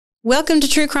Welcome to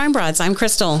True Crime Broads. I'm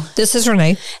Crystal. This is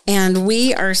Renee. And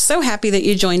we are so happy that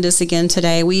you joined us again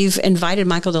today. We've invited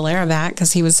Michael LARA back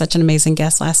because he was such an amazing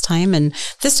guest last time. And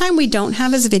this time we don't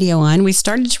have his video on. We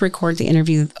started to record the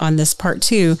interview on this part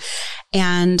 2,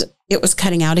 and it was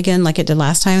cutting out again like it did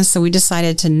last time. So we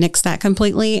decided to nix that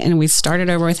completely, and we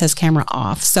started over with his camera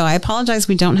off. So I apologize.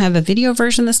 We don't have a video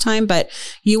version this time, but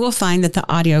you will find that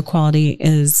the audio quality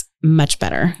is much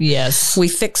better. Yes. We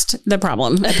fixed the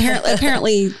problem.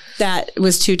 Apparently that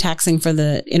was too taxing for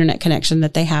the internet connection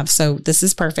that they have. So this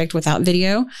is perfect without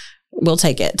video. We'll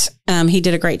take it. He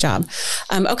did a great job.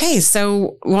 Okay.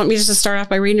 So want me just to start off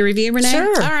by reading a review, Renee?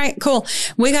 Sure. All right, cool.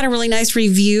 We got a really nice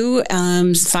review.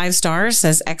 5 stars,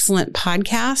 says excellent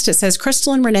podcast. It says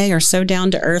Crystal and Renee are so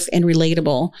down to earth and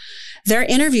relatable. Their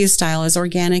interview style is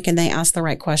organic and they ask the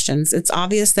right questions. It's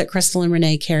obvious that Crystal and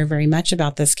Renee care very much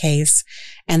about this case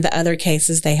and the other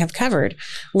cases they have covered.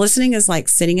 Listening is like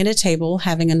sitting at a table,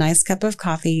 having a nice cup of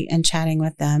coffee and chatting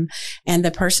with them. And the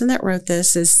person that wrote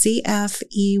this is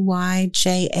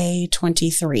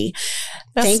CFEYJA23.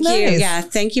 Thank you. Yeah.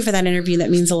 Thank you for that interview.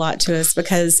 That means a lot to us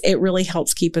because it really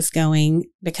helps keep us going,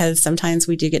 because sometimes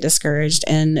we do get discouraged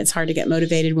and it's hard to get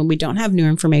motivated when we don't have new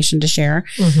information to share.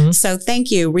 Mm-hmm. So thank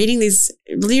you. Reading these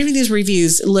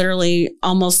reviews, literally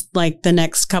almost like the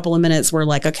next couple of minutes, we're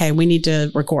like, okay, we need to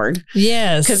record.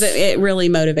 Yes. Because it really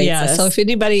motivates us. So if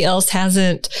anybody else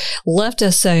hasn't left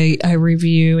us a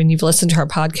review and you've listened to our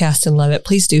podcast and love it,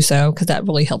 please do so, because that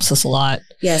really helps us a lot.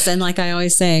 Yes. And like I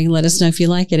always say, let us know if you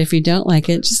like it. If you don't like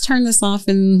it, just turn this off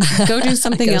and go do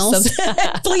something else.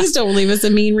 Please don't leave us a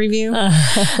mean review.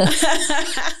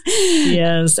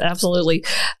 Yes, absolutely.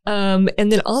 And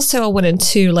then also I wanted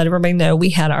to let everybody know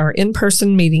we had our in-person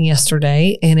meeting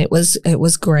yesterday, and it was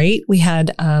great. We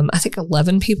had, I think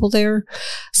 11 people there.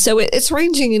 So it's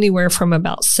ranging anywhere from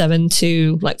about 7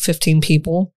 to like 15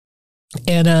 people.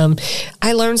 And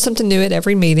I learned something new at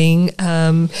every meeting.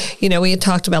 We had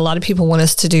talked about a lot of people want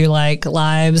us to do like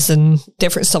lives and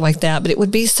different stuff like that, but it would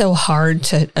be so hard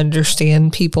to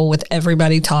understand people with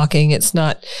everybody talking. It's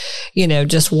not,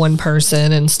 just one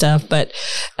person and stuff. But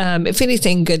if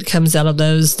anything good comes out of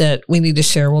those that we need to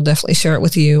share, we'll definitely share it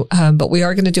with you. But we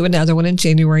are going to do another one in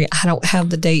January. I don't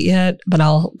have the date yet, but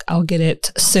I'll get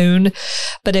it soon.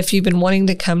 But if you've been wanting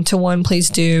to come to one, please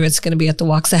do. It's going to be at the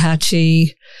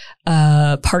Waxahachie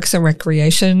Parks and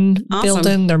Recreation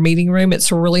building, their meeting room.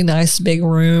 It's a really nice big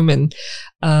room. And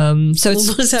so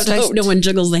we'll just have to hope no one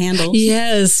jiggles the handle.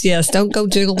 Yes. Don't go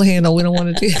jiggle the handle. We don't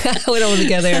want to do that. We don't want to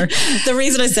go there. The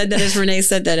reason I said that is Renee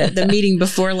said that at the meeting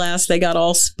before last, they got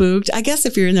all spooked. I guess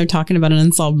if you're in there talking about an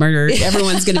unsolved murder,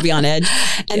 everyone's going to be on edge.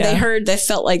 And they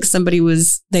felt like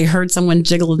they heard someone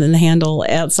jiggle in the handle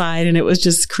outside, and it was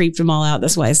just creeped them all out.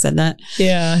 That's why I said that.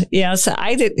 Yeah. So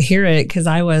I didn't hear it because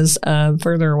I was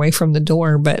further away from the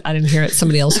door, but I didn't hear it.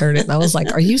 Somebody else heard it. And I was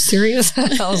like, are you serious?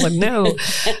 I was like, no.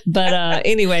 But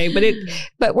anyway,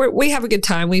 but we have a good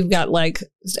time. We've got like,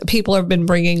 people have been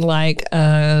bringing like,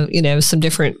 some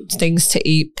different things to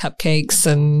eat, cupcakes,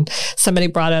 and somebody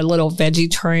brought a little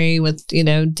veggie tray with,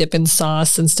 dipping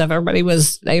sauce and stuff.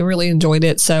 They really enjoyed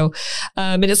it. So,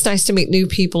 and it's nice to meet new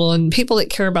people and people that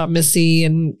care about MISSY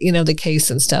and, the case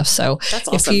and stuff. So that's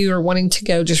awesome. If you are wanting to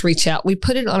go, just reach out. We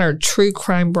put it on our True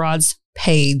Crime Broads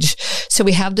page. So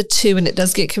we have the 2, and it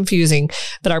does get confusing,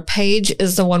 but our page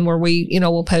is the one where we,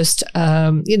 we'll post,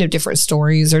 different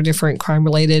stories or different crime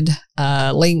related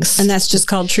links. And that's just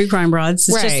called True Crime Broads.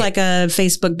 It's just like a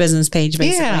Facebook business page,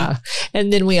 basically. Yeah.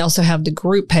 And then we also have the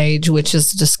group page, which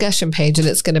is the discussion page, and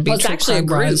it's going to be it's actually a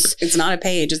group. It's not a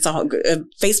page. It's a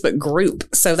Facebook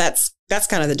group. So that's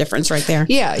kind of the difference right there.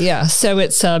 Yeah. So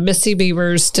it's a MISSY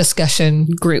BEVERS discussion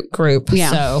group.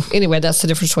 Yeah. So anyway, that's the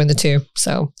difference between the 2.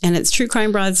 So, and it's True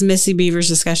Crime Broads MISSY BEVERS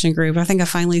discussion group. I think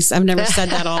I've never said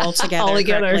that all together.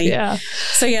 Correctly. Yeah.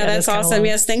 So that's awesome.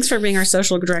 Yes. Thanks for being our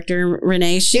social director,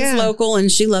 Renee. She's local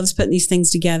and she loves putting these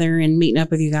things together and meeting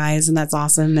up with you guys. And that's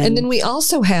awesome. And then we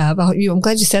also have, I'm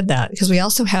glad you said that, because we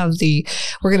also have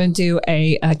we're going to do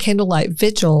a candlelight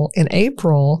vigil in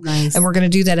April. Nice. And we're going to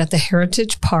do that at the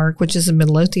Heritage Park, which is in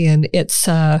Midlothian. It's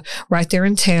right there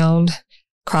in town.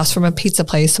 across from a pizza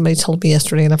place. Somebody told me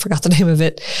yesterday and I forgot the name of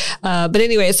it. But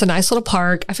anyway, it's a nice little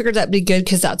park. I figured that'd be good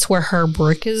because that's where her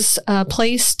brick is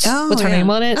placed with her name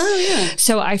on it. Oh, yeah.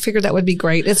 So I figured that would be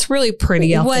great. It's really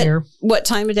pretty out there. What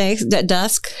time of day? At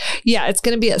dusk? Yeah, it's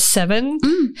going to be at 7.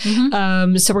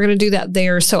 Mm-hmm. So we're going to do that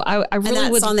there. So I really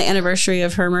would. On the anniversary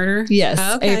of her murder? Yes.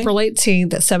 Okay. April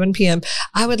 18th at 7 p.m.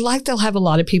 I would like to have a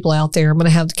lot of people out there. I'm going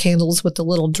to have the candles with the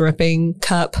little dripping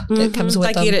cup that comes with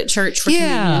like them. you get at church for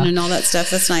communion and all that stuff.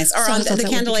 That's nice. Or on the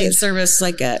candlelight service,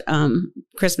 like at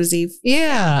Christmas Eve.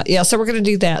 Yeah. So we're going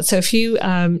to do that. So if you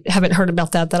haven't heard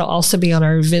about that, that'll also be on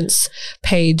our events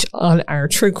page on our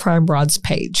True Crime Broads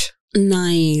page.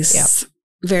 Nice. Yep.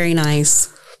 Very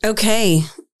nice. Okay.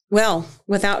 Well,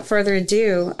 without further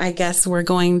ado, I guess we're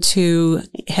going to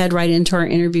head right into our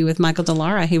interview with Michael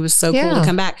DeLara. He was so cool to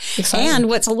come back. Exciting. And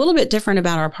what's a little bit different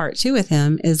about our part 2 with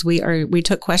him is we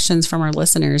took questions from our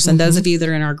listeners, and those of you that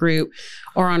are in our group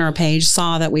or on our page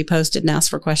saw that we posted and asked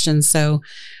for questions. So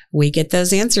we get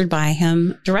those answered by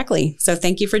him directly. So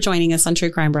thank you for joining us on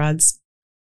True Crime Broads.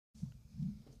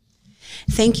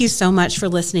 Thank you so much for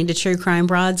listening to True Crime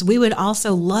Broads. We would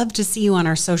also love to see you on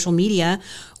our social media.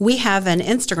 We have an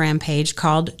Instagram page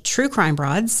called True Crime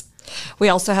Broads. We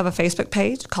also have a Facebook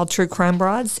page called True Crime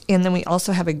Broads, and then we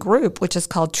also have a group which is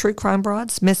called True Crime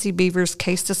Broads, MISSY BEVERS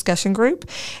Case Discussion Group.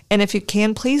 And if you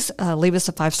can, please leave us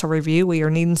a 5-star review. We are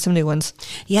needing some new ones.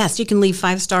 Yes, you can leave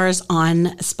 5 stars on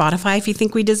Spotify if you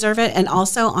think we deserve it, and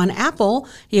also on Apple.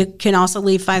 You can also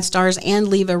leave 5 stars and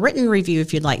leave a written review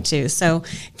if you'd like to. So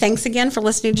thanks again for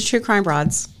listening to True Crime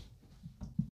Broads.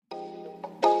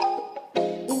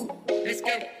 Ooh, let's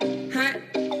go. Huh?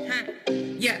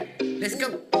 Yeah, let's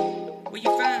go. Where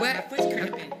you from? What?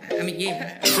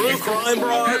 True Crime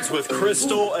Broads with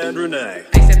Crystal and Renee.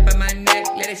 I step on my neck,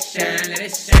 let it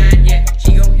shine, yeah.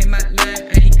 She gon' hit my line,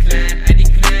 I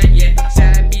decline, yeah.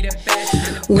 Should be the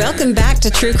best? Welcome back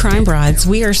to True Crime Broads.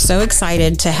 We are so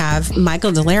excited to have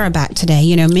Michael DeLara back today.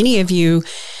 You know, many of you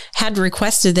had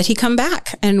requested that he come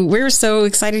back, and we're so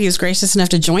excited he was gracious enough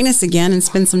to join us again and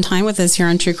spend some time with us here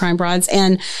on True Crime Broads.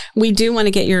 And we do want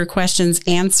to get your questions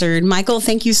answered. Michael,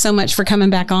 thank you so much for coming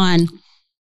back on.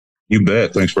 You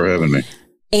bet. Thanks for having me.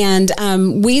 And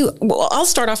I'll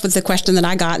start off with the question that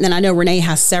I got, and then I know Renee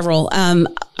has several.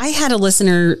 I had a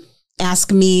listener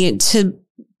ask me to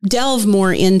delve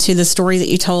more into the story that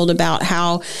you told about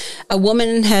how a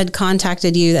woman had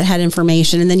contacted you that had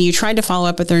information, and then you tried to follow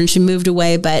up with her and she moved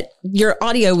away, but your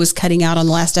audio was cutting out on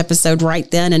the last episode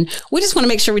right then. And we just want to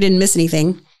make sure we didn't miss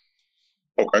anything.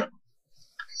 Okay.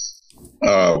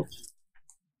 I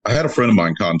had a friend of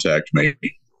mine contact me,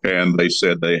 and they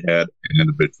said they had an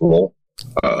individual,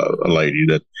 a lady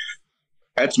that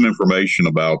had some information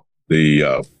about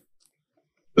the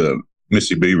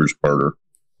MISSY BEVERS murder,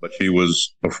 but she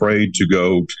was afraid to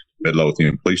go to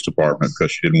Midlothian Police Department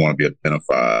because she didn't want to be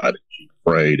identified. She was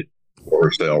afraid for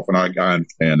herself, and I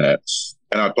understand that.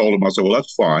 And I told him, I said, well,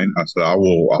 that's fine. I said,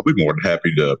 I'll be more than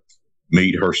happy to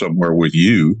meet her somewhere with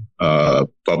you,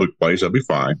 public place. That'll be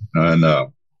fine.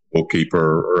 And we'll keep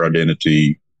her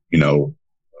identity,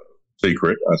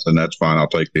 secret. I said, that's fine. I'll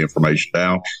take the information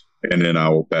down, and then I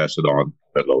will pass it on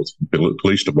to the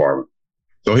police department.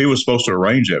 So he was supposed to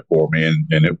arrange that for me,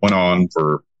 and it went on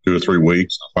for 2 or 3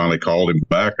 weeks. I finally called him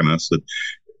back, and I said,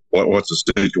 what's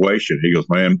the situation? He goes,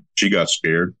 man, she got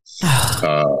scared.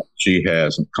 She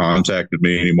hasn't contacted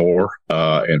me anymore.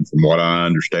 And from what I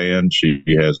understand, she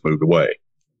has moved away.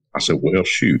 I said, well,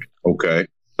 shoot. Okay.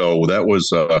 So that was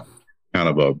kind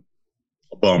of a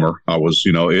bummer. I was,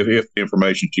 if the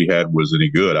information she had was any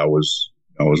good, I was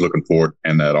looking forward to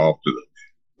hand that off to the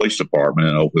police department,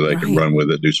 and hopefully they can run with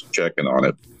it, do some checking on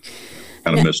it.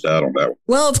 Kind of missed out on that one.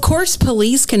 Well, of course,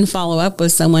 police can follow up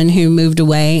with someone who moved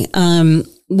away.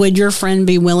 Would your friend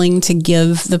be willing to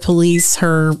give the police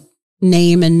her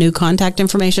name and new contact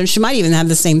information? She might even have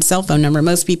the same cell phone number.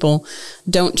 Most people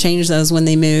don't change those when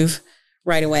they move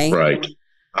right away. Right.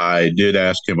 I did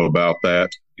ask him about that,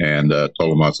 and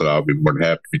told him, I said, I'll be more than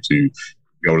happy to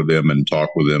go to them and talk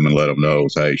with them and let them know,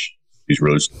 hey, she's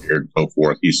really scared and so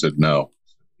forth. He said no.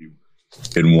 He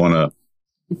didn't want to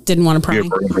pry.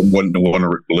 Wouldn't want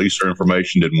to release her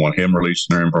information, didn't want him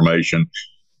releasing her information.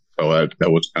 So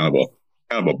that was kind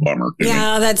of a bummer.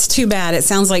 Yeah, that's too bad. It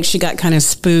sounds like she got kind of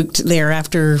spooked there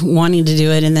after wanting to do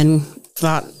it and then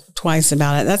thought twice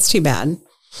about it. That's too bad.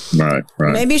 Right.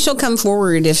 Maybe she'll come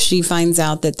forward if she finds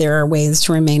out that there are ways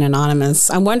to remain anonymous.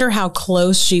 I wonder how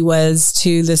close she was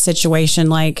to the situation.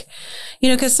 Like,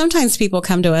 because sometimes people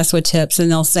come to us with tips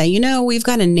and they'll say, we've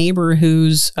got a neighbor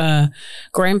whose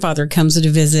grandfather comes to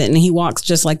visit and he walks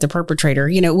just like the perpetrator.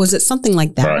 Was it something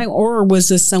like that? Right. Or was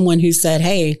this someone who said,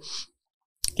 hey,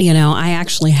 I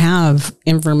actually have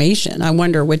information? I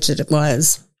wonder which it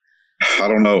was. I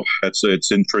don't know.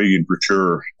 It's intriguing for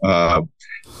sure.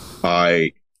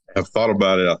 I have thought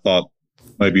about it. I thought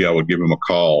maybe I would give him a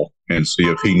call and see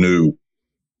if he knew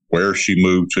where she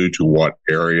moved to what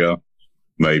area.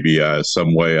 Maybe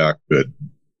some way I could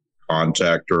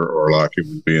contact her, or like it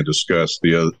was being discussed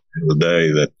the other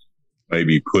day, that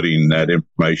maybe putting that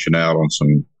information out on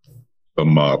some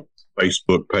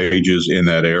Facebook pages in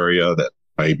that area that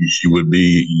maybe she would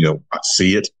be,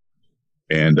 see it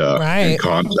and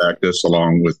contact us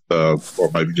along with,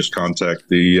 or maybe just contact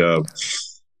the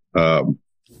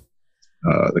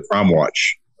Crime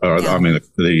Watch. I mean,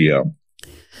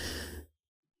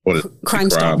 Crime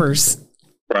Stoppers.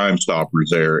 Crime Stoppers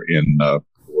there in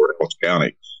Ellis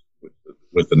County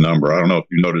with the number. I don't know if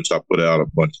you noticed, I put out a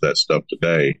bunch of that stuff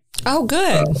today. Oh,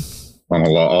 good. On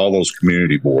all those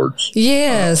community boards.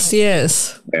 Yes,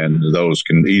 yes. And those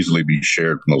can easily be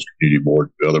shared from those community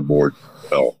boards to other boards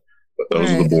as well. But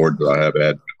those are the boards that I have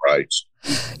admin rights.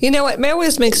 You know, it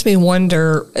always makes me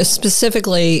wonder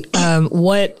specifically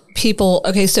what people,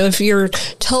 okay, so if you're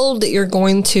told that you're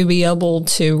going to be able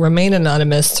to remain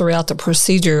anonymous throughout the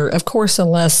procedure, of course,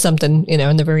 unless something,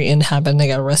 in the very end happened, they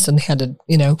got arrested and had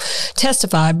to,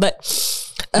 testify. But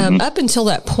up until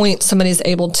that point, somebody's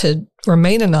able to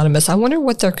remain anonymous. I wonder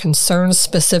what their concerns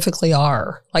specifically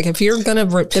are. Like if you're going to...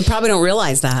 They probably don't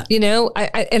realize that.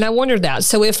 I wonder that.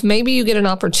 So if maybe you get an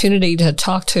opportunity to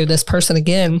talk to this person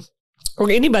again, or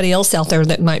anybody else out there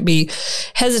that might be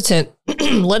hesitant,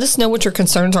 let us know what your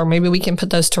concerns are. Maybe we can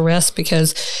put those to rest,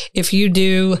 because if you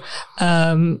do,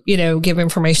 give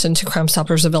information to Crime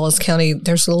Stoppers of Ellis County,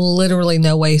 there's literally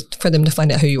no way for them to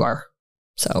find out who you are.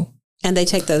 So... And they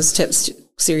take those tips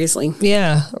seriously.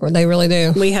 Yeah, or they really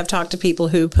do. We have talked to people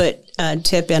who put a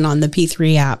tip in on the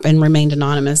P3 app and remained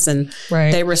anonymous, and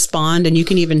they respond, and you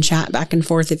can even chat back and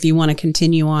forth if you want to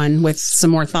continue on with some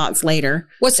more thoughts later.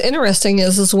 What's interesting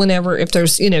is whenever, if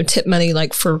there's, tip money,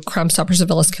 like for Crime Stoppers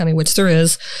of Ellis County, which there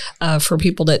is, for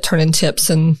people that turn in tips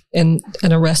and an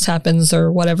arrest happens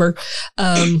or whatever,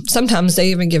 sometimes they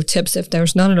even give tips if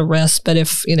there's not an arrest, but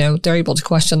if, they're able to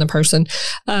question the person.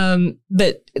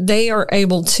 But they are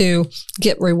able to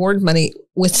get reward money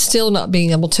with still not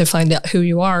being able to find out who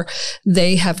you are.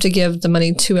 They have to give the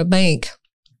money to a bank,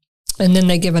 and then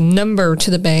they give a number to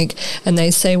the bank, and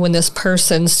they say when this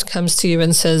person comes to you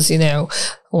and says,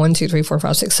 1, 2, 3, 4,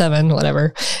 5, 6, 7,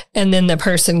 whatever, and then the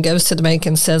person goes to the bank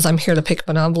and says, I'm here to pick up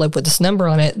an envelope with this number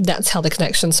on it. That's how the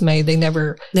connection's made. They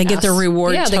get their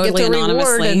reward totally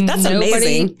anonymously. That's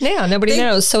amazing. Yeah, nobody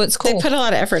knows. So it's cool. They put a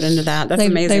lot of effort into that. That's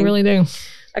amazing. They really do.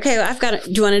 Okay,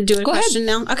 do you want to do a question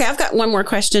now? Okay, I've got one more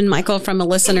question, Michael, from a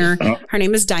listener. Her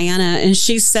name is Diana, and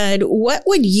she said, what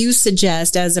would you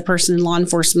suggest as a person in law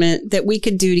enforcement that we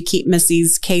could do to keep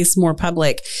Missy's case more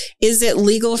public? Is it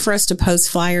legal for us to post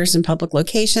flyers in public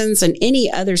locations? And any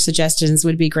other suggestions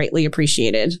would be greatly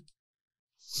appreciated.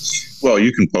 Well,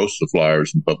 you can post the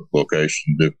flyers in public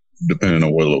locations depending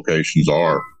on where the locations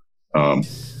are.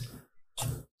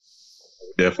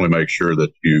 Definitely make sure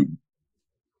that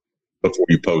before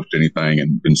you post anything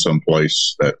in some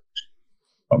place that,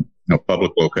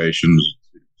 public locations,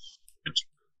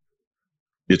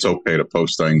 it's okay to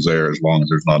post things there as long as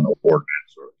there's not no ordinance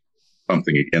or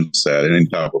something against that. And any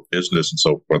type of business and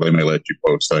so forth, they may let you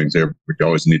post things there, but you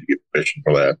always need to get permission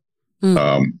for that.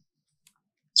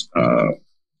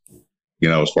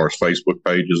 As far as Facebook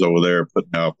pages over there,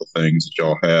 putting out the things that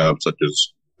y'all have, such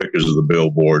as pictures of the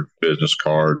billboard, business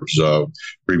cards,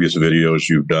 previous videos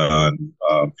you've done,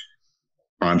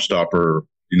 Crime Stopper,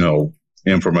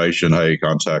 information. Hey,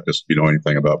 contact us if you know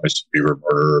anything about Missy Beaver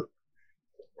murder,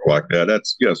 or like that.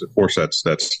 That's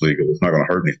legal. It's not going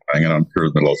to hurt anything, and I'm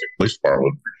sure the local police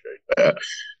department would appreciate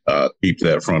that. Keep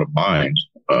that front of mind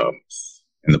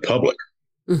in the public.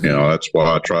 Mm-hmm. That's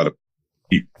why I try to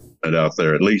keep it out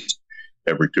there at least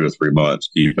every 2 or 3 months.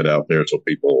 Keep it out there so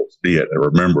people see it and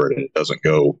remember it, and it doesn't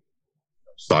go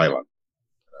silent.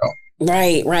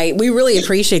 Right. We really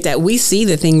appreciate that. We see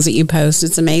the things that you post.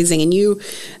 It's amazing. And you,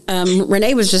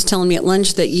 Renee was just telling me at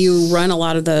lunch that you run a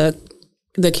lot of the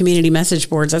community message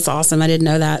boards. That's awesome. I didn't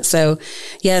know that. So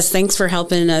yes, thanks for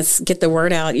helping us get the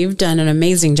word out. You've done an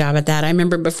amazing job at that. I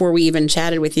remember before we even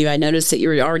chatted with you, I noticed that you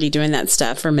were already doing that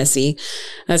stuff for Missy.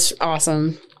 That's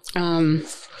awesome.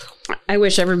 I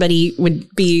wish everybody would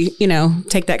be,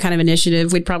 take that kind of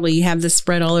initiative. We'd probably have this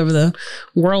spread all over the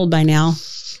world by now.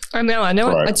 I know.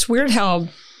 Right. It's weird how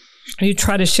you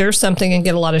try to share something and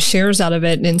get a lot of shares out of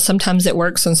it, and sometimes it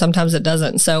works and sometimes it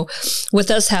doesn't. So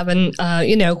with us having,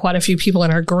 quite a few people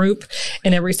in our group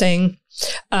and everything,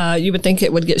 you would think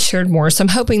it would get shared more. So I'm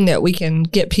hoping that we can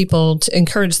get people to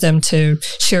encourage them to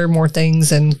share more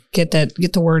things and get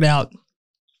the word out.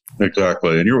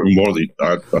 Exactly. And you're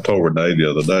I told Renee the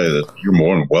other day that you're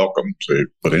more than welcome to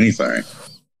put anything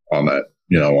on that.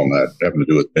 On that having to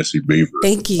do with Missy Beaver.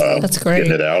 Thank you. That's great.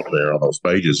 Getting it out there on those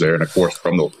pages there. And of course,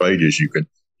 from those pages, you can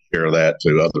share that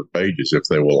to other pages if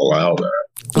they will allow that.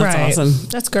 That's awesome.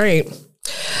 That's great.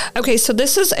 Okay, so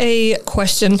this is a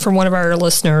question from one of our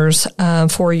listeners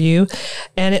for you,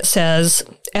 and it says,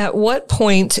 at what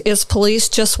point is police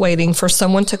just waiting for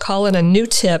someone to call in a new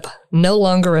tip no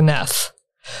longer enough?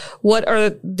 What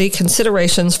are the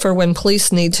considerations for when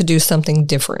police need to do something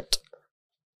different?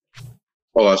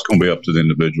 Well, that's going to be up to the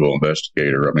individual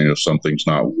investigator. I mean, if something's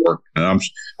not working, and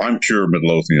I'm sure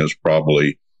Midlothian is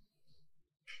probably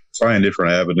trying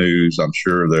different avenues. I'm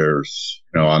sure there's,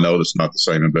 I know it's not the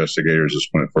same investigators as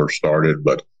when it first started,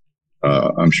 but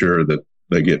I'm sure that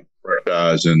they get fresh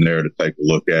eyes in there to take a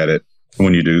look at it.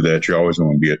 When you do that, you're always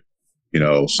going to get,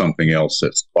 something else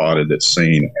that's spotted, that's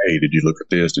seen. Hey, did you look at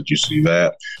this? Did you see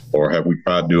that? Or have we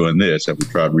tried doing this? Have we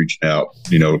tried reaching out,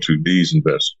 to these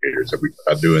investigators? Have we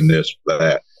tried doing this or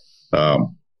that?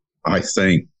 I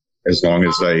think as long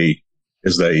as they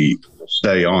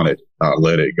stay on it, not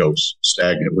let it go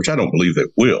stagnant, which I don't believe they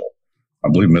will. I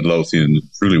believe Midlothian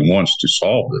truly wants to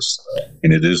solve this,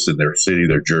 and it is in their city,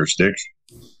 their jurisdiction.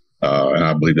 And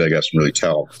I believe they got some really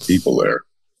talented people there.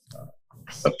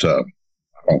 But I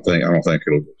don't think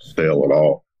it'll go stale at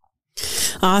all.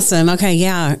 Awesome. Okay.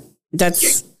 Yeah,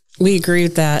 we agree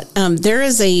with that. There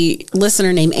is a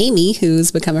listener named Amy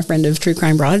who's become a friend of True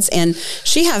Crime Broads, and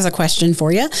she has a question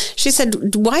for you. She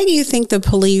said, why do you think the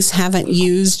police haven't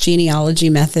used genealogy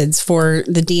methods for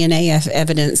the DNA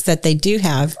evidence that they do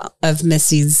have of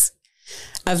Missy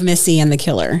and the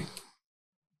killer?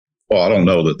 Well, I don't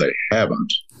know that they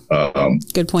haven't.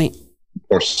 Good point. Of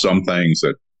course, some things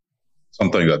I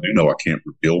do know I can't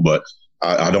reveal, but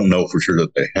I don't know for sure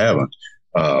that they haven't.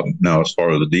 Now, as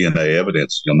far as the DNA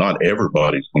evidence, not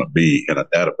everybody's going to be in a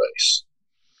database.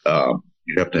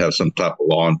 You have to have some type of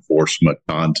law enforcement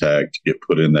contact to get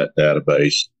put in that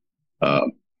database.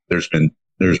 There's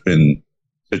been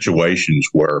situations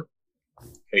where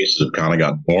cases have kind of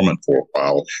gotten dormant for a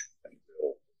while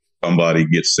until somebody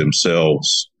gets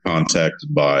themselves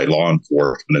contacted by law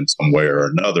enforcement in some way or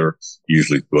another,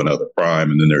 usually through another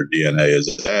crime, and then their DNA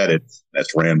is added.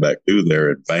 That's ran back through there,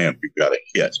 and bam, you've got a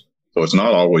hit. So it's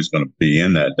not always going to be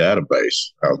in that database.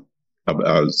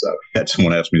 I had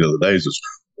someone ask me the other day,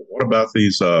 what about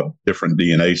these different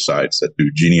DNA sites that do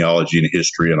genealogy and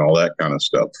history and all that kind of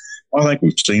stuff? Well, I think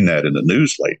we've seen that in the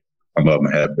news lately. Some of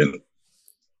them have been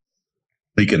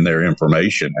leaking their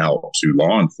information out to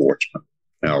law enforcement.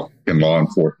 Now, can law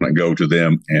enforcement go to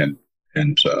them and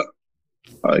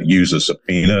use a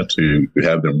subpoena to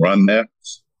have them run that?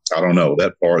 I don't know.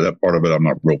 That part of it, I'm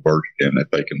not real versed in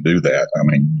if they can do that. I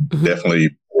mean, definitely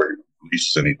before you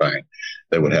release anything,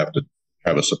 they would have to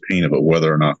have a subpoena, but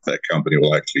whether or not that company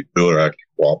will actually do it or actually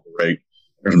cooperate,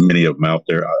 there's many of them out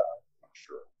there. I'm not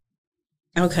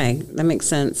sure. Okay, that makes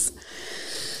sense.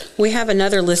 We have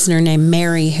another listener named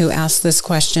Mary who asked this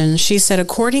question. She said,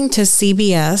 according to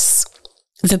CBS,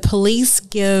 the police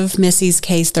give Missy's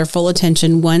case their full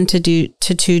attention 1 to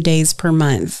 2 days per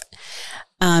month.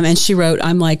 And she wrote,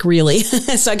 I'm like, really?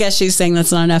 So I guess she's saying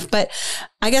that's not enough. But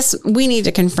I guess we need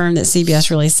to confirm that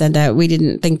CBS really said that. We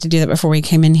didn't think to do that before we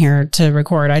came in here to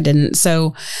record. I didn't.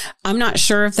 So I'm not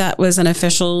sure if that was an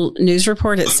official news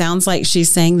report. It sounds like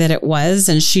she's saying that it was.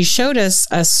 And she showed us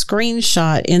a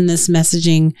screenshot in this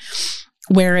messaging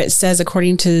where it says,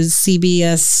 according to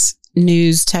CBS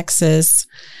News Texas,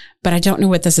 but I don't know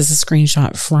what this is a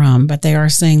screenshot from, but they are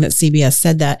saying that CBS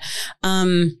said that.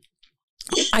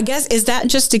 I guess, is that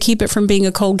just to keep it from being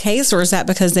a cold case, or is that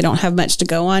because they don't have much to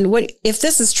go on? What if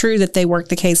this is true that they work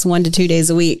the case 1 to 2 days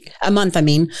a month? I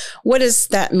mean, what does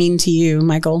that mean to you,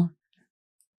 Michael?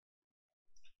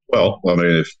 Well, I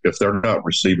mean, if they're not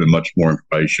receiving much more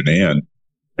information in,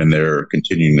 and they're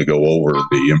continuing to go over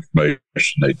the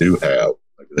information they do have,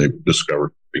 like they've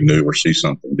discovered something new or see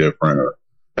something different, or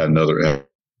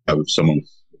have someone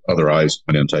with other eyes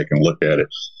come in and take a look at it,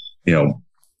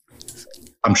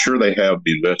 I'm sure they have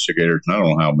the investigators. I don't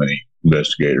know how many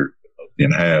investigators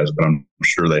it has, but I'm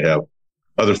sure they have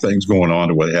other things going on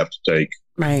to where they have to take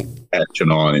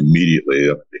action on immediately.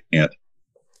 They can't.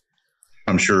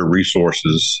 I'm sure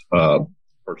resources,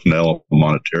 personnel,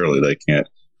 monetarily, they can't,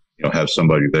 have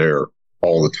somebody there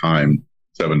all the time,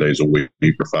 7 days a week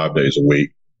or 5 days a week,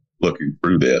 looking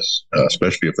through this,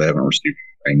 especially if they haven't received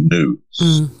anything new.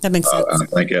 That makes sense. And I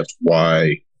think that's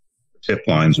why tip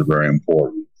lines are very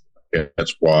important.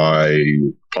 That's why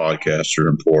podcasts are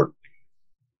important.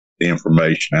 The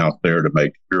information out there to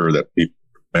make sure that people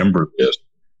remember this,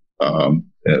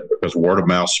 because word of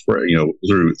mouth spread.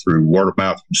 Through word of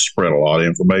mouth, you spread a lot of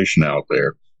information out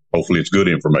there. Hopefully, it's good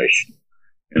information.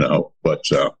 But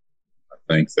I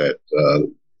think that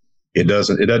it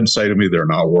doesn't say to me they're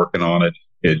not working on it.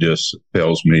 It just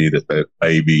tells me that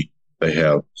maybe they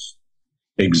have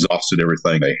exhausted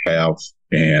everything they have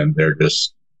and they're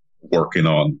just working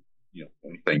on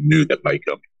anything new that may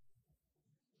come.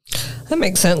 That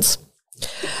makes sense.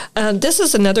 This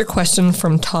is another question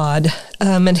from Todd,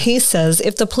 and he says,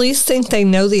 if the police think they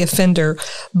know the offender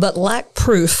but lack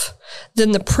proof,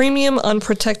 then the premium on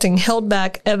protecting held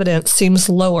back evidence seems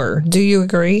lower. Do you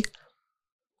agree?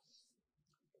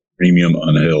 Premium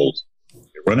unheld.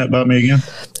 Run that by me again.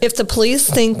 If the police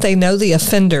think they know the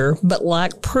offender but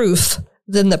lack proof,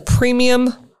 then the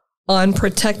premium on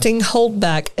protecting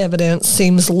holdback evidence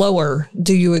seems lower.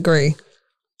 Do you agree?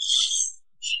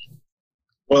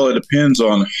 Well, it depends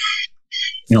on,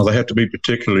 they have to be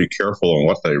particularly careful on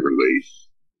what they release.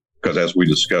 Because as we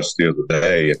discussed the other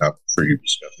day, and I'm sure you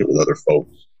discussed it with other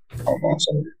folks on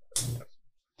some of your,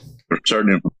 there's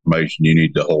certain information you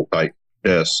need to hold tight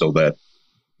chest so that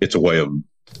it's a way of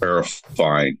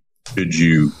verifying, should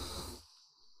you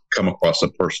come across a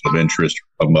person of interest,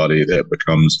 somebody that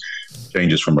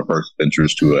changes from a person of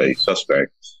interest to a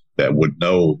suspect that would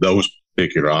know those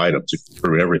particular items, if you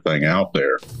threw everything out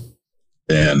there,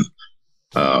 then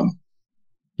I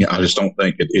just don't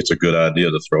think it's a good idea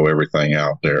to throw everything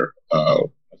out there. But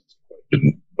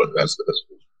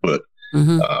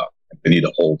they need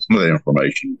to hold some of the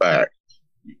information back.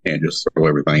 You can't just throw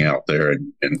everything out there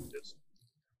and just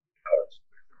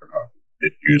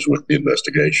issues with the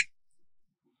investigation.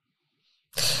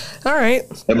 All right.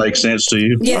 That makes sense to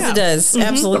you? Yes, it does. Mm-hmm.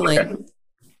 Absolutely.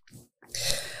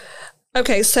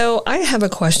 Okay, so I have a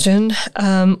question.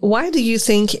 Why do you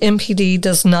think MPD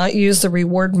does not use the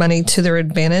reward money to their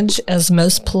advantage as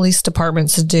most police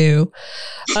departments do?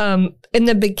 In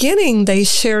the beginning, they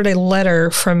shared a letter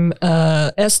from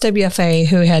SWFA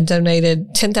who had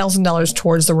donated $10,000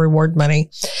 towards the reward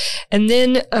money. And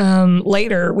then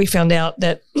later, we found out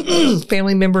that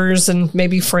family members and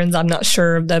maybe friends, I'm not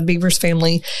sure, the Beavers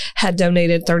family had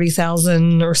donated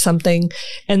 $30,000 or something.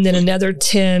 And then another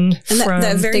 10 from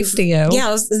Think Theo.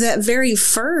 Yeah, that very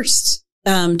first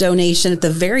donation at the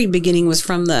very beginning was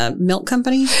from the milk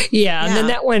company. Yeah, and then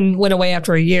that one went away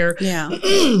after a year. Yeah,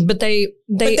 but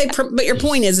your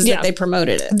point is that they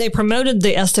promoted it. They promoted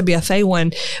the SWFA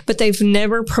one, but they've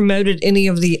never promoted any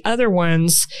of the other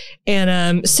ones,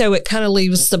 and so it kind of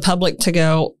leaves the public to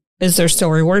go, is there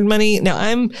still reward money? Now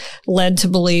I'm led to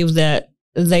believe that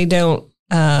they don't.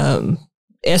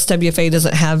 SWFA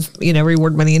doesn't have,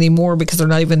 reward money anymore because they're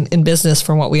not even in business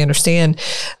from what we understand.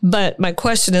 But my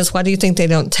question is, why do you think they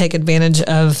don't take advantage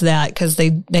of that? Because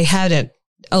they hadn't,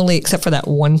 only except for that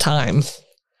one time.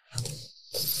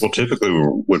 Well, typically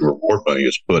when reward money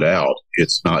is put out,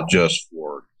 it's not just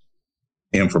for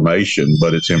information,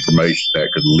 but it's information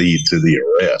that could lead to the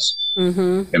arrest.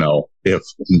 Mm-hmm. If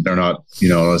they're not,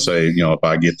 let's say, if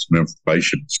I get some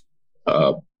information,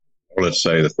 let's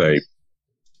say that they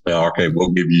okay,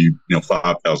 we'll give you,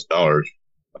 $5,000, $1,000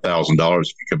 if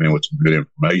you come in with some good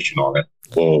information on it.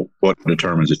 Well, what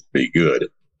determines it to be good?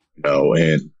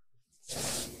 And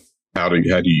how do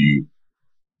you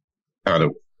kind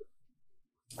of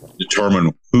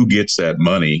determine who gets that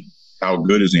money? How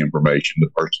good is the information? The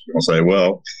person's going to say,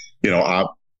 well,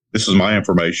 this is my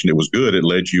information. It was good. It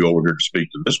led you over here to speak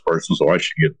to this person, so I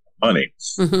should get the money.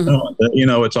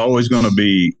 Mm-hmm. It's always going to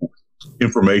be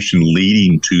information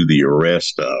leading to the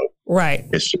arrest of. Right.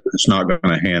 It's not going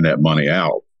to hand that money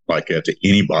out like that to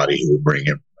anybody who would bring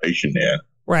information in.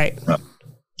 Right.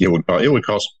 It would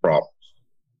cause some problems.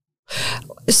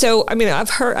 So,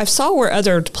 I saw where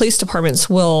other police departments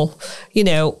will,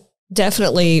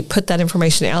 definitely put that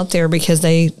information out there because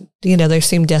they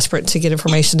seem desperate to get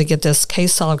information to get this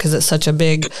case solved because it's such a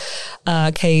big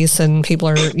case and people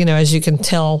are, as you can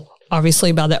tell, obviously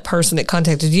about that person that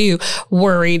contacted you,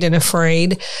 worried and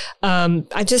afraid.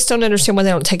 I just don't understand why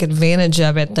they don't take advantage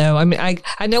of it, though.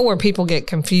 I know where people get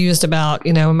confused about,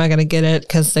 am I going to get it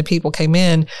because the people came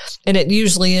in, and it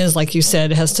usually is, like you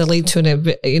said, it has to lead to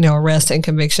an arrest and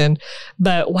conviction.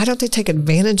 But why don't they take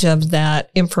advantage of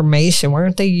that information? Why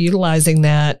aren't they utilizing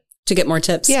that? To get more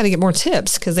tips. Yeah, to get more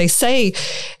tips. Because they say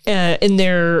in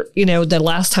their, the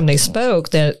last time they spoke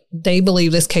that they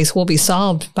believe this case will be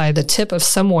solved by the tip of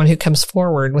someone who comes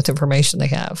forward with information they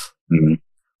have. Mm-hmm.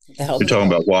 You're talking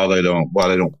about why they don't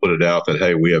put it out that,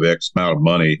 hey, we have X amount of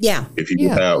money. Yeah. If you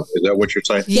have, is that what you're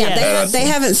saying? Yeah, they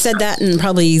haven't said that in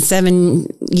probably 7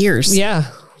 years. Yeah.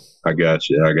 I got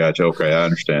you. Okay, I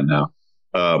understand now.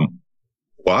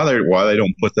 Why they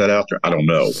don't put that out there, I don't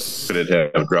know. Could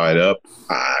it have dried up?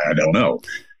 I don't know.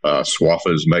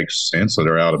 SWAFAs makes sense that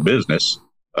they're out of business.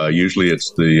 Usually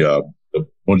it's the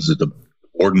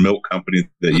board and milk company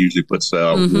that usually puts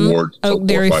out rewards. Oak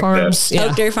Dairy Farms. Yeah.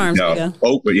 Oak Dairy Farms. Yeah.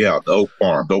 The Oak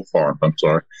Farms. I'm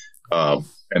sorry.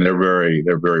 And they're very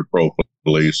pro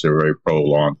police. They're very pro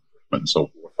law and so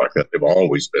forth like that. They've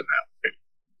always been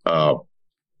that way.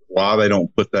 Why they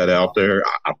don't put that out there,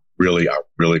 I really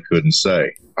couldn't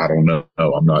say. I don't know.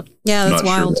 I'm not. Yeah, that's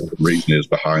wild. Sure what the reason is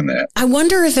behind that. I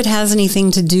wonder if it has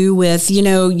anything to do with, you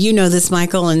know this,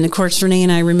 Michael, and of course Renee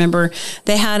and I remember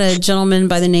they had a gentleman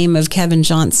by the name of Kevin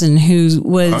Johnson who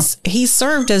was he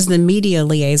served as the media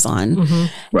liaison,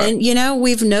 Right. and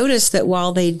we've noticed that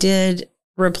while they did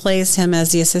replace him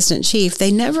as the assistant chief,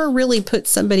 they never really put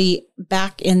somebody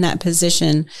back in that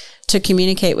position to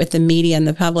communicate with the media and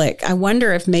the public. I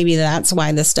wonder if maybe that's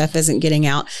why this stuff isn't getting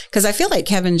out. Because I feel like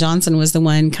Kevin Johnson was the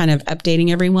one kind of updating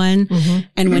everyone.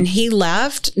 And when he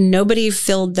left, nobody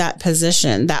filled that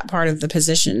position, that part of the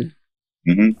position.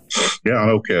 Yeah, I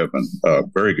know Kevin.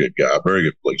 Very good guy, very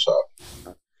good police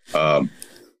officer.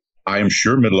 I am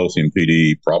sure Midlothian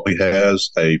PD probably has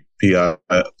a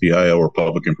PIO or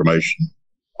public information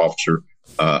officer.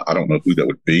 I don't know who that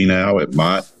would be now. It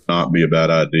might not be a bad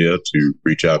idea to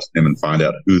reach out to him and find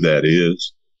out who that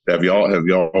is. Have y'all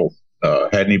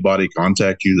had anybody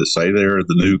contact you that say they're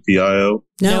the new PIO?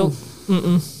 No.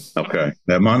 Mm-mm. Okay.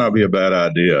 That might not be a bad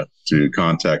idea to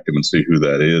contact him and see who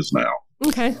that is now.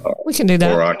 Okay. We can do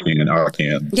that. Or I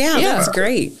can. Yeah, that's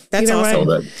great. That's awesome.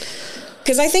 So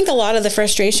Because I think a lot of the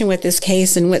frustration with this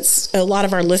case and what's a lot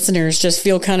of our listeners just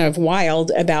feel kind of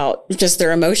wild about just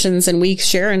their emotions, and we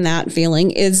share in that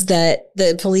feeling, is that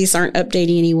the police aren't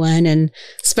updating anyone. And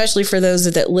especially for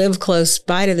those that live close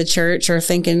by to the church are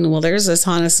thinking, well, there's this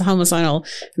homicidal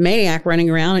maniac running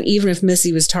around. And even if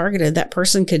Missy was targeted, that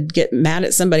person could get mad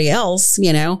at somebody else,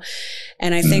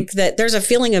 And I think that there's a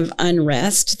feeling of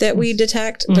unrest that we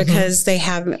detect because we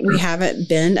haven't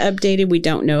been updated. We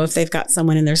don't know if they've got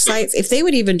someone in their sights. If they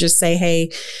would even just say,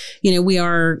 hey, we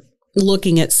are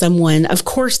looking at someone, of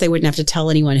course they wouldn't have to tell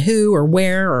anyone who or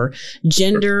where or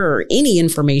gender or any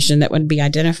information that would be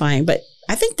identifying. But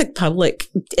I think the public,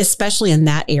 especially in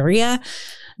that area,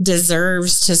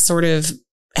 deserves to sort of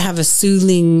have a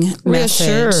soothing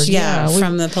message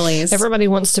from the police. Everybody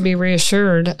wants to be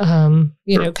reassured,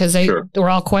 because we're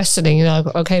all questioning,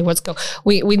 okay,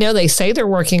 we know they say they're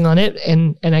working on it,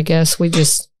 and I guess you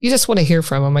just want to hear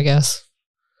from them, I guess.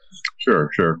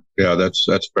 Sure. Yeah,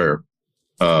 that's fair.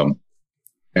 And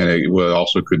it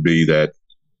also could be that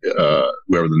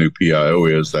whoever the new PIO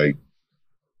is, they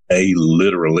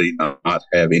literally not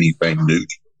have anything new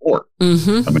to report. I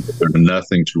mean, if there's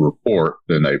nothing to report,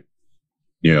 then they,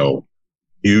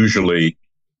 usually,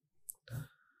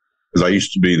 because I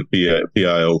used to be the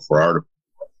PIO for our department,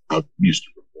 I used to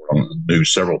report on the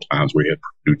news several times. We had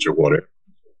pursuits or whatever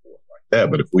like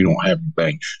that. But if we don't have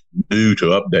anything new to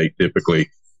update, typically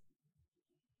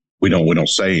we don't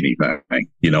say anything,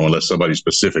 unless somebody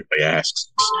specifically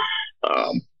asks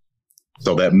us.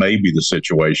 So that may be the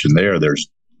situation there. There's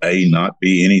may not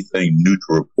be anything new to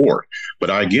report, but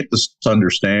I get this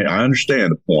understand. I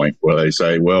understand the point where they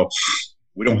say, well,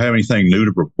 we don't have anything new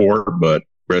to report, but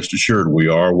rest assured we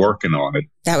are working on it.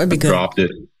 That would be good. Dropped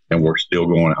it and we're still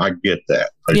going. I get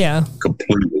that. I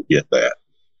completely get that.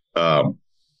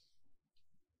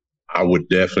 I would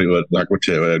definitely, like we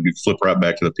said, I'd flip right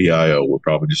back to the PIO. We'll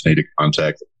probably just need to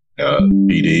contact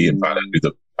PD and find out who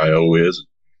the PIO is.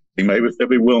 And maybe if they'd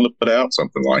be willing to put out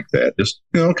something like that, just,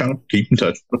 kind of keep in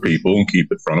touch with the people and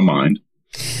keep it front of mind.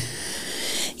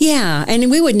 Yeah.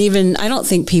 And we wouldn't even, I don't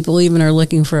think people even are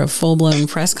looking for a full blown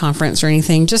press conference or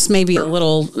anything. Just maybe a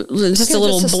little blurb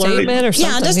statement or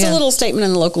something. Yeah, just a little statement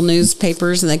in the local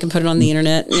newspapers, and they can put it on the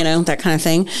internet, that kind of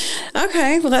thing.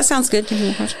 Okay. Well, that sounds good.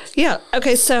 Yeah.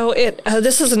 Okay. So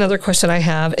this is another question I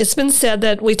have. It's been said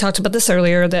that we talked about this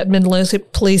earlier, that Midlothian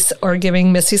police are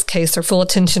giving Missy's case their full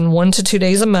attention 1 to 2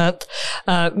 days a month.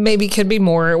 Maybe could be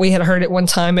more. We had heard at one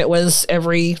time it was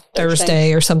every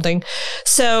Thursday or something.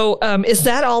 So is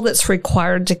that all that's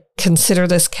required to consider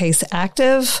this case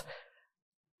active?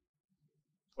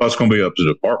 Well, it's going to be up to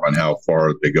the department how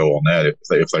far they go on that. If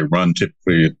they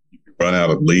typically run out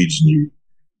of leads and you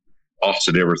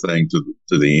exhausted everything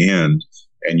to the end,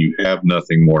 and you have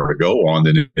nothing more to go on,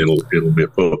 then it'll be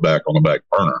put back on the back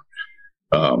burner.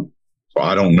 So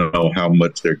I don't know how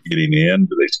much they're getting in.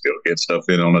 Do they still get stuff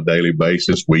in on a daily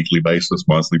basis, weekly basis,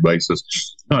 monthly basis?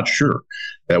 Not sure.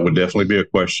 That would definitely be a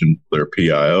question for their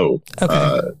PIO.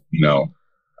 Okay.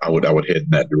 I would head in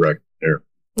that direction there.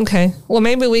 Okay. Well,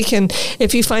 maybe we can,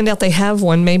 if you find out they have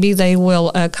one, maybe they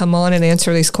will come on and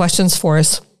answer these questions for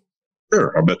us.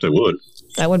 Sure. I bet they would.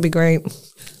 That would be great.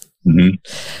 Mm-hmm.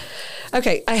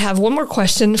 Okay, I have one more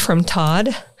question from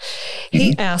Todd.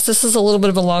 He asks, this is a little bit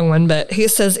of a long one, but he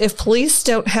says, if police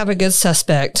don't have a good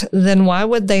suspect, then why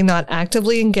would they not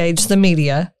actively engage the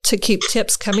media to keep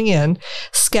tips coming in,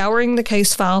 scouring the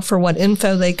case file for what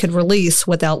info they could release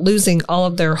without losing all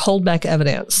of their holdback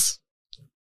evidence?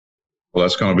 Well,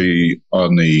 that's going to be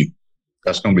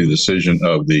the decision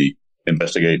of the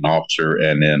investigating officer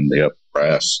and then the upper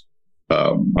brass.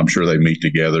 I'm sure they meet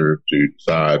together to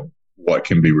decide what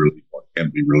can be released, what can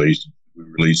be released. Should we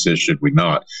release this? Should we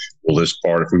not? Will this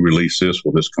part, if we release this,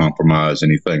 will this compromise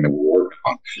anything that we're working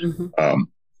on? Mm-hmm.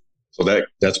 So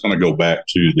that's going to go back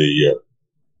to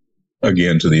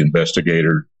to the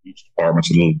investigator. Each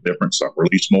department's a little different. Some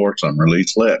release more, some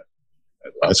release less.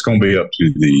 It's going to be up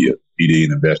to the PD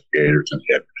and investigators and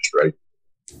the administration.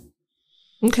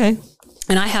 Okay.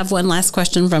 And I have one last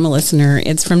question from a listener.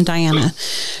 It's from Diana.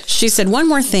 She said, one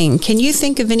more thing. Can you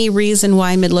think of any reason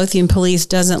why Midlothian Police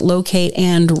doesn't locate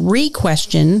and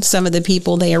re-question some of the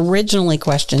people they originally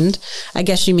questioned? I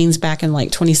guess she means back in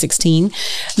like 2016.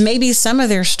 Maybe some of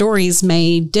their stories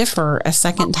may differ a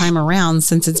second time around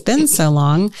since it's been so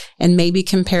long, and maybe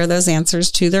compare those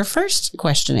answers to their first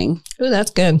questioning. Oh,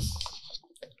 that's good.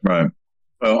 Right.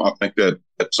 Well, I think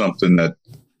that's something that,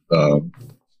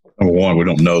 number one, we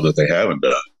don't know that they haven't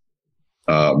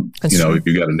done. If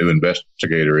you got a new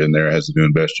investigator in there, has a new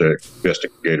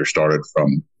investigator started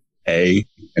from A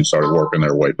and started working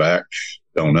their way back,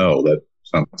 don't know. That's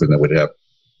something that would have,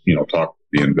 talk to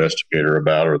the investigator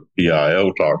about, or the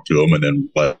PIO talk to them, and then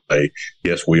say,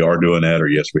 yes, we are doing that, or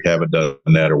yes, we haven't done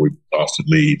that, or we've lost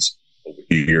leads over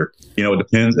here. It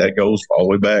depends. That goes all the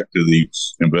way back to the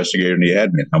investigator and the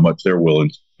admin, how much they're willing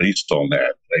to release on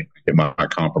that. It might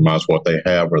compromise what they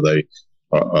have, or they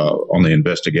on the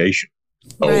investigation.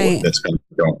 Right. That's going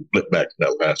to flip back to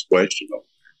that last question.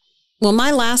 Well,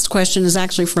 my last question is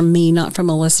actually from me, not from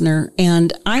a listener,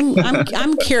 and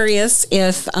I'm curious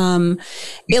if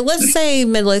let's say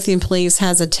Midlothian Police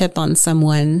has a tip on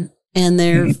someone, and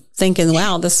they're thinking,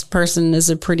 wow, this person is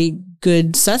a pretty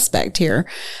good suspect here,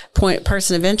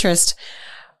 person of interest.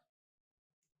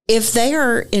 If they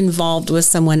are involved with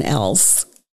someone else,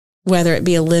 whether it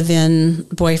be a live-in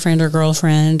boyfriend or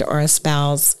girlfriend or a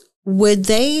spouse, would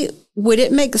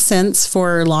it make sense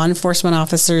for law enforcement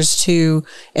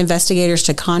investigators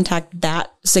to contact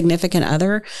that significant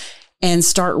other and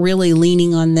start really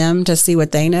leaning on them to see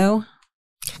what they know?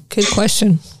 Good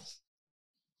question.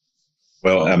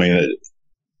 Well, I mean,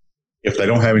 if they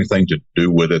don't have anything to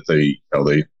do with it, they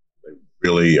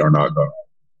really are not going to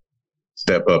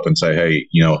step up and say, hey,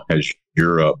 has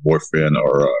your boyfriend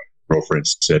or girlfriend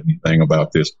said anything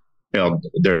about this?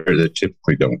 They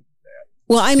typically don't.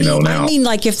 Well, I mean,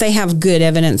 like if they have good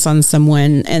evidence on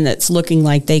someone and it's looking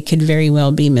like they could very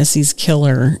well be Missy's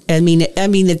killer. I mean,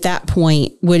 at that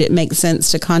point, would it make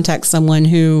sense to contact someone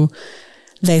who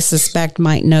they suspect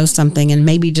might know something and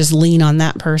maybe just lean on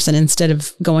that person instead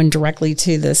of going directly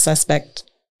to the suspect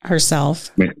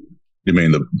herself? You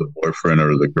mean the boyfriend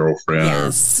or the girlfriend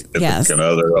or significant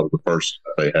other of the person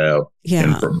that they have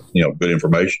good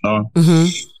information on?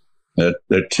 Mm-hmm.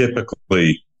 They're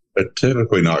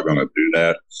typically not going to do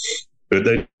that. Could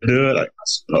they do it? I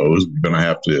suppose you're going to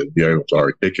have to be able to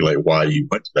articulate why you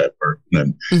went to that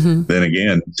person. And then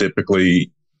again,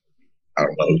 typically, I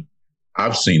don't know,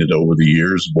 I've seen it over the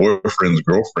years. Boyfriends,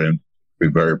 girlfriends be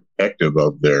very protective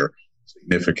of their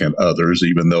significant others,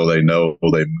 even though they know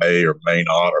they may or may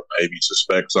not, or maybe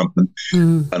suspect something,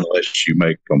 unless you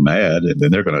make them mad, and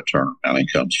then they're going to turn around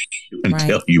and come to you and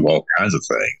tell you all kinds of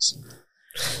things.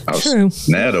 I've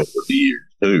seen that over the years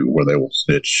too, where they will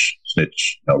snitch their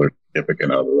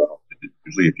significant other.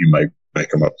 Usually, if you make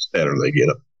them upset or they get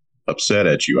upset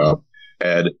at you, I've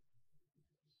had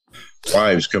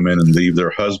wives come in and leave their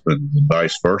husband and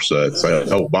vice versa and say,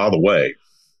 oh, by the way,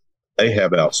 they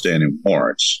have outstanding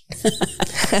warrants.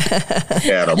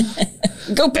 At them.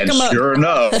 Go pick them up. Sure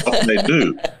enough, they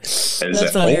do. And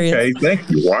say, okay, thank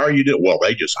you. Why are you doing? Well,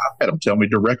 I had them tell me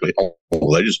directly. Oh,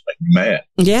 they just make me mad.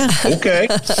 Yeah. Okay.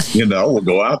 We'll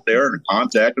go out there and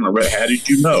contact them. How did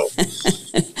you know?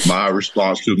 My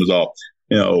response to them is all,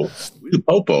 we the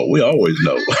popo. We always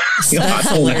know. I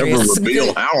don't ever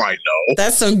reveal how I know.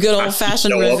 That's some good old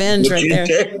fashioned revenge right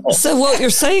there. So what you're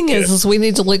saying is we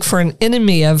need to look for an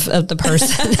enemy of the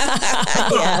person.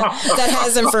 That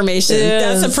has information.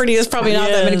 Yes. That's probably not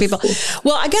that many people.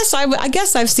 Well, I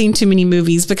guess I've seen too many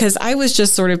movies, because I was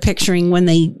just sort of picturing when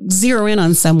they zero in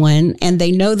on someone and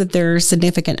they know that their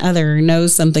significant other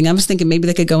knows something. I was thinking maybe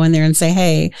they could go in there and say,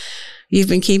 hey, you've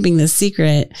been keeping this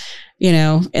secret.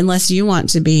 Unless you want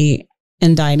to be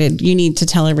indicted, you need to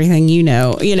tell everything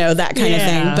that kind of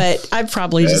thing. But I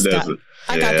probably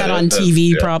I got that on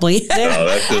TV, probably.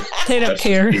 They don't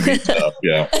care. TV stuff,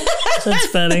 yeah. That's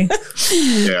funny.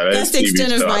 Yeah, that's the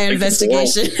extent of my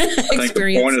investigation I think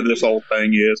experience. the point of this whole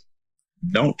thing is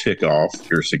don't tick off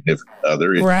your significant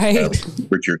other. Right.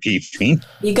 With your keeping.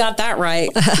 You got that right.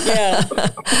 Yeah.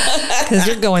 Because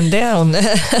you're going down.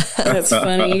 That's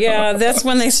funny. Yeah, that's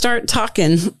when they start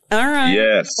talking. All right.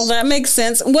 Yes. Well, that makes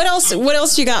sense. What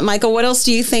else you got, Michael? What else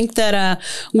do you think that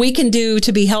we can do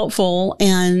to be helpful?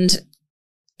 And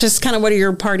just kind of what are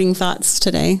your parting thoughts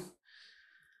today?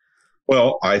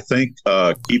 Well, I think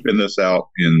keeping this out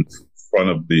in front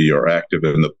of or active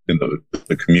in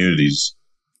the community's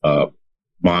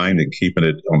mind and keeping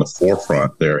it on the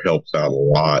forefront there helps out a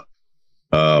lot.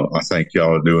 I think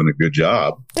y'all are doing a good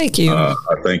job. Thank you. I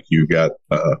think you got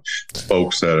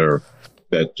folks that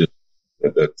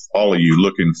follow you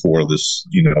looking for this,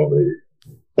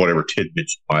 whatever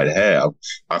tidbits you might have.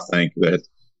 I think that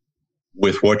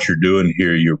with what you're doing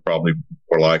here, you're probably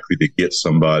more likely to get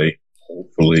somebody,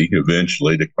 hopefully,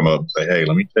 eventually, to come up and say, "Hey,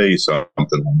 let me tell you something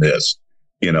on this."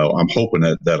 I'm hoping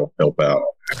that'll help out.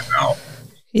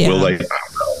 Yeah. Will they? I don't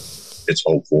know. It's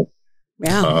hopeful.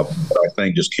 Yeah. But I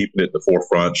think just keeping it at the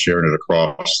forefront, sharing it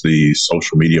across the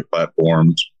social media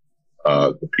platforms,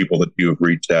 the people that you have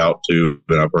reached out to,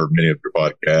 and I've heard many of your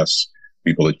podcasts,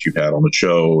 people that you've had on the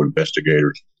show,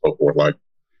 investigators, and so forth. I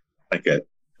think that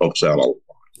helps out a lot.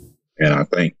 And I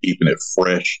think keeping it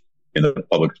fresh in the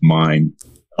public's mind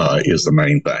is the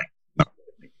main thing. Not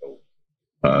letting it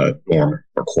go dormant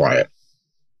or quiet.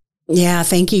 Yeah,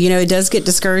 thank you. It does get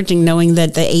discouraging knowing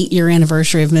that the 8-year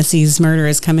anniversary of Missy's murder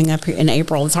is coming up in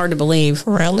April. It's hard to believe.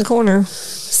 Around the corner.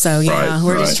 So, yeah,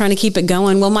 we're just trying to keep it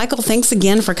going. Well, Michael, thanks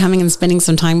again for coming and spending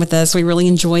some time with us. We really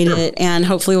enjoyed it. And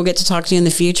hopefully we'll get to talk to you in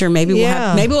the future. Maybe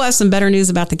we'll have some better news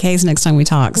about the case next time we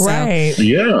talk. So right.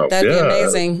 Yeah. That'd be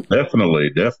amazing. Definitely.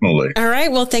 All right.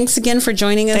 Well, thanks again for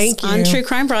joining us on True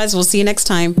Crime Brides. We'll see you next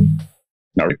time.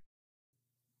 All right.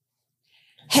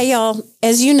 Hey, y'all.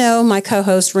 As you know, my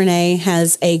co-host Renee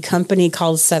has a company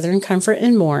called Southern Comfort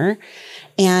and More.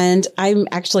 And I'm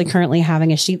actually currently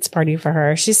having a sheets party for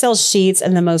her. She sells sheets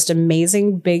and the most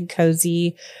amazing, big,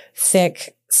 cozy,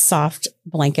 thick, soft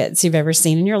blankets you've ever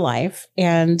seen in your life.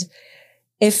 And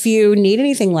if you need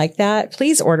anything like that,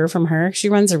 please order from her. She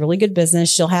runs a really good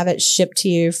business. She'll have it shipped to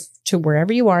you to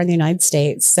wherever you are in the United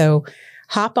States. So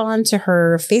hop on to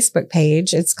her Facebook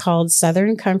page. It's called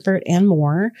Southern Comfort and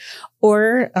More.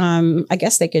 Or I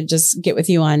guess they could just get with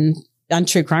you on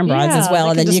True Crime Brides as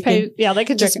well. And then you can, they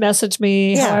could just message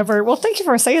me. Yeah. However, well, thank you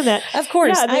for saying that. Of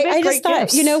course. Yeah, I just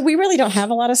thought, we really don't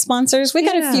have a lot of sponsors. We've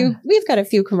got a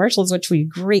few commercials, which we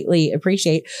greatly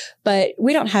appreciate, but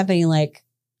we don't have any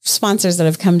sponsors that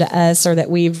have come to us or that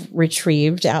we've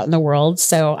retrieved out in the world.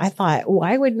 So I thought,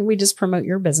 why wouldn't we just promote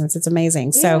your business? It's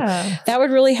amazing. So that would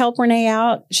really help Renee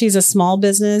out. She's a small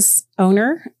business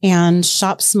owner and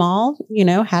shop small,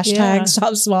 hashtag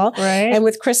shop small. Right. And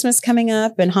with Christmas coming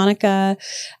up and Hanukkah,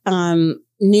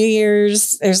 New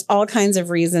Year's, there's all kinds of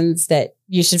reasons that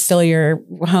you should fill your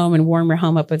home and warm your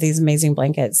home up with these amazing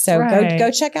blankets. So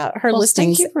go check out her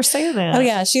listings. Thank you for saying that. Oh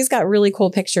yeah. She's got really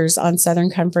cool pictures on Southern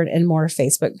Comfort and More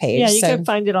Facebook page. Yeah, you can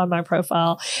find it on my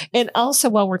profile. And also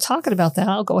while we're talking about that,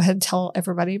 I'll go ahead and tell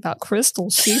everybody about Crystal.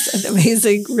 She's an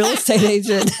amazing real estate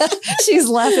agent. She's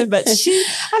laughing, but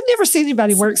I've never seen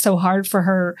anybody work so hard for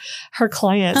her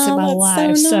clients in my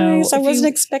life. So nice. I wasn't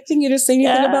expecting you to say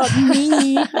anything about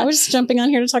me. I was just jumping on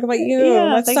here to talk about you.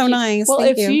 Yeah, that's so nice. Well,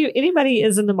 if anybody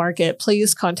is in the market,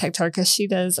 please contact her because she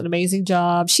does an amazing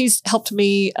job. She's helped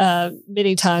me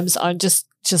many times on just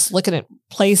looking at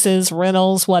places,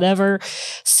 rentals, whatever.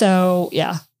 So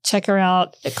yeah, check her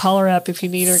out. Call her up if you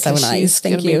need her because she's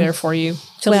going to be there for you.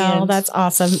 Well, that's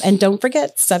awesome. And don't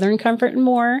forget Southern Comfort and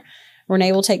More.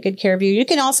 Renee will take good care of you. You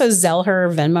can also Zelle her,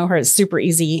 Venmo her. It's super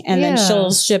easy. And then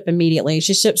she'll ship immediately.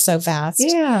 She ships so fast.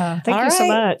 Yeah. Thank you so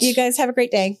much. You guys have a great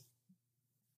day.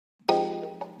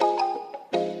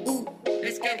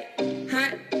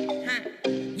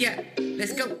 Yeah,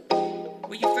 let's go.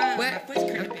 Where you from? What? Let's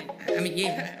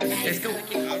go.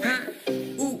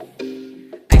 Ooh.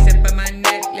 Ice up on my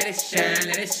neck, let it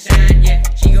shine, yeah.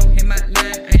 She gon' hit my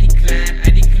line, I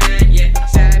decline, yeah.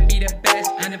 Side be the best,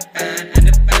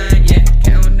 undefined, yeah.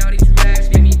 Counting all these racks,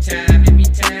 make me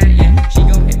tired, yeah. She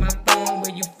gon' hit my phone,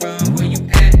 where you from, where you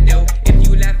at, though. If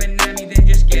you laughing at me, then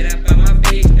just get up on my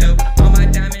face, though. All my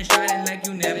diamonds shining like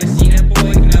you never seen a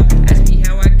boy glow. Ask me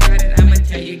how I got it, I'ma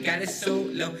tell you, got it so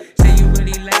low. Say you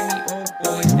really like me, oh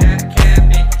boy, stop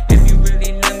capping. If you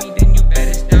really love me, then you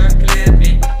better start clapping.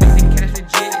 Make the cash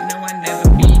legit, no, I never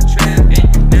be trapping.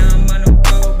 Now I'm on the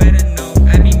road,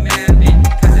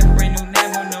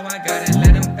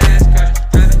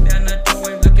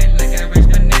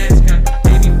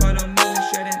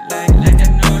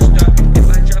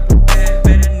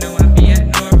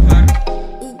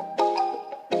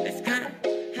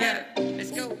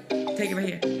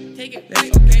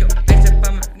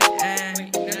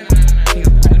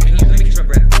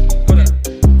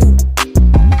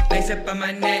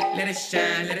 neck, let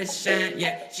it shine,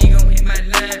 yeah. She gon' hit my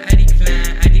line, I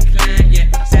decline,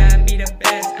 yeah. Say I be the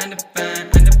best, I'm the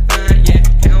fine.